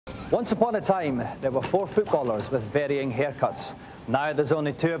Once upon a time, there were 4 footballers with varying haircuts. Now there's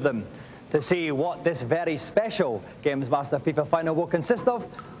only 2 of them. To see what this very special GamesMaster FIFA final will consist of,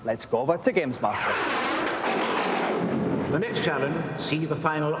 let's go over to GamesMaster. The next challenge sees the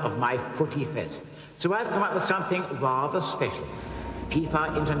final of my footy fest. So I've come up with something rather special.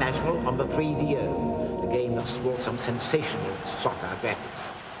 FIFA International on the 3DO, a game that sports some sensational soccer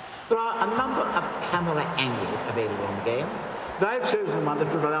graphics. There are a number of camera angles available on the game, but I've chosen one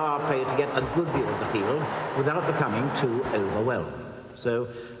that should allow our player to get a good view of the field without becoming too overwhelmed. So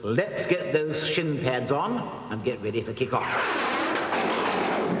let's get those shin pads on and get ready for kick-off.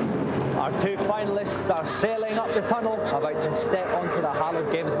 Our 2 finalists are sailing up the tunnel, about to step onto the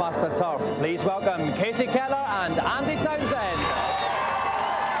hallowed GamesMaster turf. Please welcome Kasey Keller and Andy Townsend.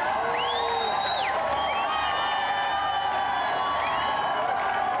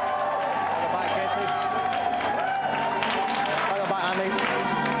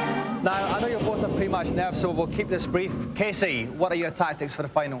 Now, I know you're both pretty much nerves, so we'll keep this brief. Kasey, what are your tactics for the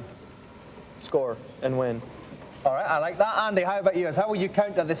final? Score and win. All right, I like that. Andy, how about yours? How will you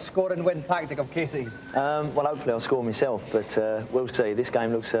counter this score and win tactic of Kasey's? Well, hopefully I'll score myself, but we'll see. This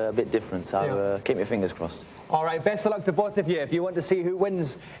game looks a bit different, so keep your fingers crossed. All right, best of luck to both of you. If you want to see who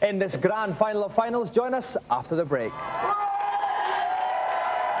wins in this grand final of finals, join us after the break.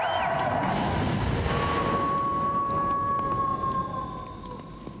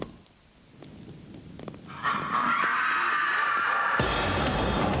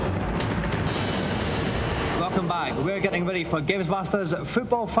 Welcome back. We're getting ready for GamesMaster's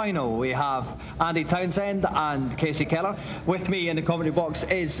football final. We have Andy Townsend and Kasey Keller. With me in the commentary box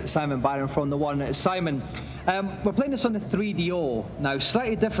is Simon Byron from The One. Simon, we're playing this on the 3DO. Now,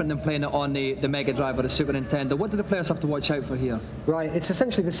 slightly different than playing it on the Mega Drive or the Super Nintendo. What do the players have to watch out for here? Right, it's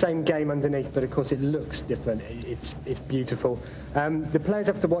essentially the same game underneath, but of course it looks different. It's beautiful. The players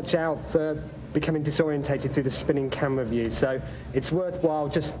have to watch out for becoming disorientated through the spinning camera view, so it's worthwhile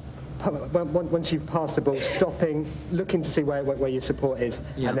just once you've passed the ball, stopping, looking to see where your support is,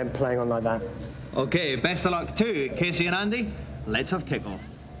 and then playing on like that. Okay, best of luck to Kasey and Andy. Let's have kick-off.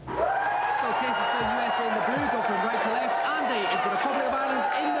 So Kasey's playing USA in the blue, go from right to left. Andy is the Republic of Ireland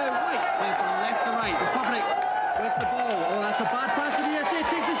in the white, going from left to right. Republic with the ball. Oh, that's a bad pass to the USA,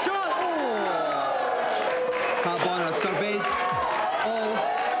 takes a shot. Oh! Carbona surveys all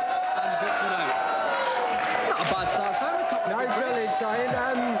and puts it out. Not a bad start, Simon. No, it's really exciting.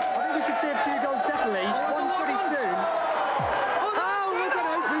 I think we should see a few goals, definitely. One pretty soon. Oh, look at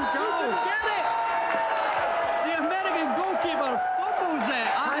it. Goal. Get it. The American goalkeeper fumbles it,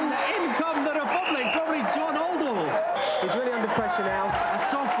 and in come the Republic, probably John Aldo. He's really under pressure now. A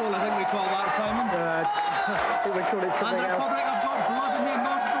softball, I think we call that, Simon. I think we call it something else. And the Republic have got blood in their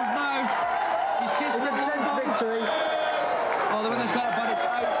nostrils now. He's chasing the sense of victory. Oh, the winner's got it, but it's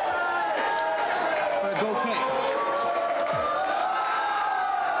out for a goal kick.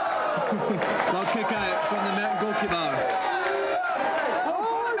 Well, kick out from the American goalkeeper.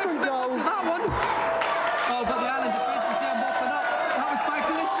 Oh, good goal. To that one. Oh, but the Ireland defence was there mopping up. That was back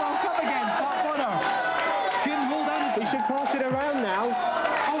to this World Cup again. Park Bonner couldn't hold anything. He should pass it around now.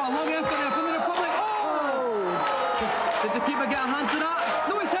 Oh, a long effort there from the Republic. Oh! Did the keeper get a hand to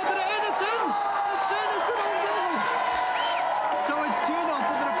that? No, he's headed it in. It's in. It's in. It's an own goal. So it's 2-0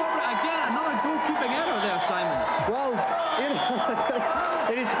 to the Republic again. Another goalkeeping error there, Simon. Well, you know,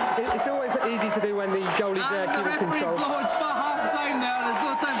 it's always easy to do when the goalie's keeping control. And the referee blows for half-time there. There's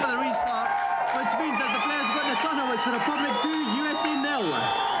no time for the restart, which means that the players got in the tunnel. It's the Republic 2, USA 0.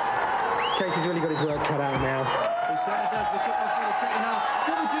 Kasey's really got his work cut out now. He certainly does. We kick off for the second half.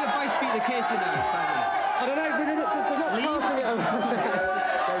 What would you advise Peter Kasey now, Simon? I don't know, but they're not passing it around.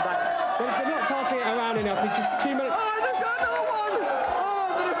 Go back. They're not passing it around enough. It's just 2 minutes. Oh, they've got another one!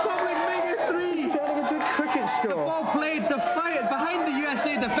 Oh, the Republic make it 3. It's turning into a cricket score. The ball played the fight behind the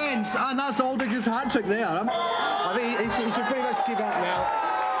USA defence, and that's Aldridge's hat-trick there. I think he should pretty much give up now.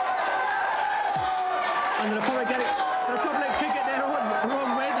 And the Republic get it. The Republic kick it their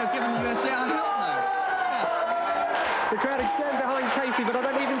wrong way. They're giving the USA a help now. The crowd is getting behind Kasey, but I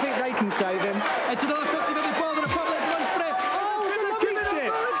don't even think they can save him. It's another 50-50 ball. The Republic runs for it. Oh, it's a kick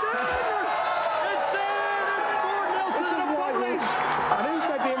it. It's in. It's 4-0 to the Republic. And who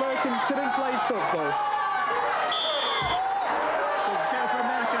said the Americans couldn't play football?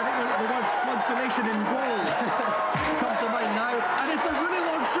 Consolation in goal. Come to mind now, and it's a really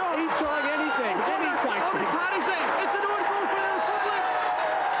long shot. He's trying anything, any tactic. Oh, they parries it. It's an own goal for the Republic.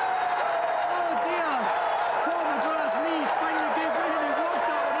 Oh dear. Paul McGrath's knees finally gave way and he walked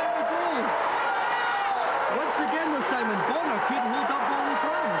that one into the goal. Once again though, Simon, Bonner couldn't hold that ball in his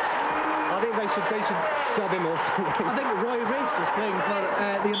hands. I think they should sub him or something. I think Roy Race is playing for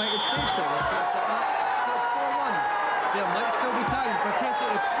the United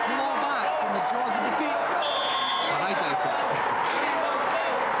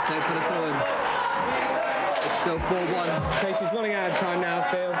Still 4-1. Kasey's running out of time now,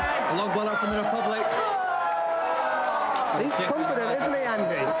 Phil. A long ball out from the Republic. He's confident, isn't he,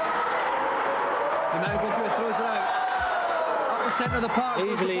 Andy? The man who throws it out. Up the centre of the park.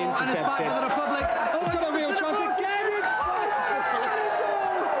 Easily and it's back to the Republic. Oh, he's got a real chance again. It's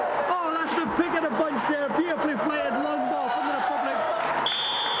oh, that's the pick of the bunch there. Beautifully flighted long ball from the Republic.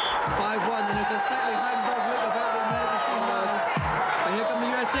 5-1, and it's a slightly handball look about the American team now. And here come the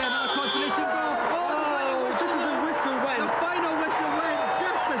USA, another consolation goal. Oh, this is a whistle went. The final whistle went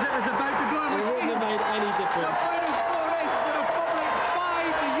just as it was about to go. It wouldn't have made any difference. The final score is the Republic 5,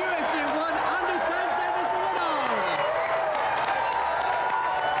 the USA 1, Andy Townsend is the winner.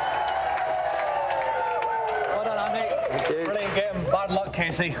 Well done, Andy. Brilliant game. Bad luck,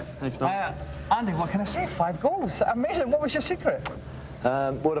 Kasey. Thanks, Tom. Andy, what can I say? 5 goals. Amazing. What was your secret?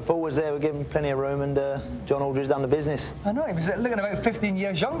 Well, the forwards there were given plenty of room, and John Aldridge done the business. I know, he was looking about 15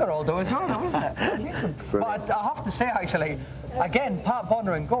 years younger, Aldo, as well, wasn't it? Amazing. But I have to say, actually, again, Pat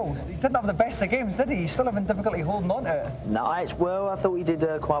Bonner in goals. He didn't have the best of games, did he? He's still having difficulty holding on to it. No, well, I thought he did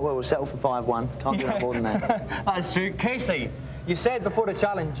quite well. We'll settle for 5-1. Can't do that more than that. That's true. Kasey, you said before the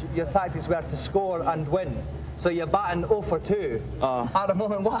challenge your tactics were to score and win. So you're batting 0 for 2. At the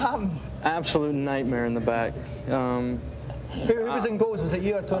moment, what happened? Absolute nightmare in the back. Who was in goals? Was it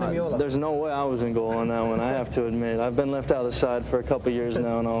you or Tony Miola? There's no way I was in goal on that one, I have to admit. I've been left out of the side for a couple of years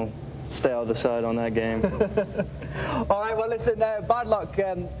now, and I'll stay out of the side on that game. All right, well, listen, bad luck,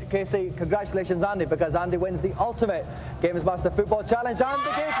 Kasey. Congratulations, Andy, because Andy wins the ultimate GamesMaster Football Challenge and the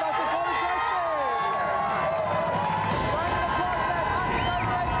GamesMaster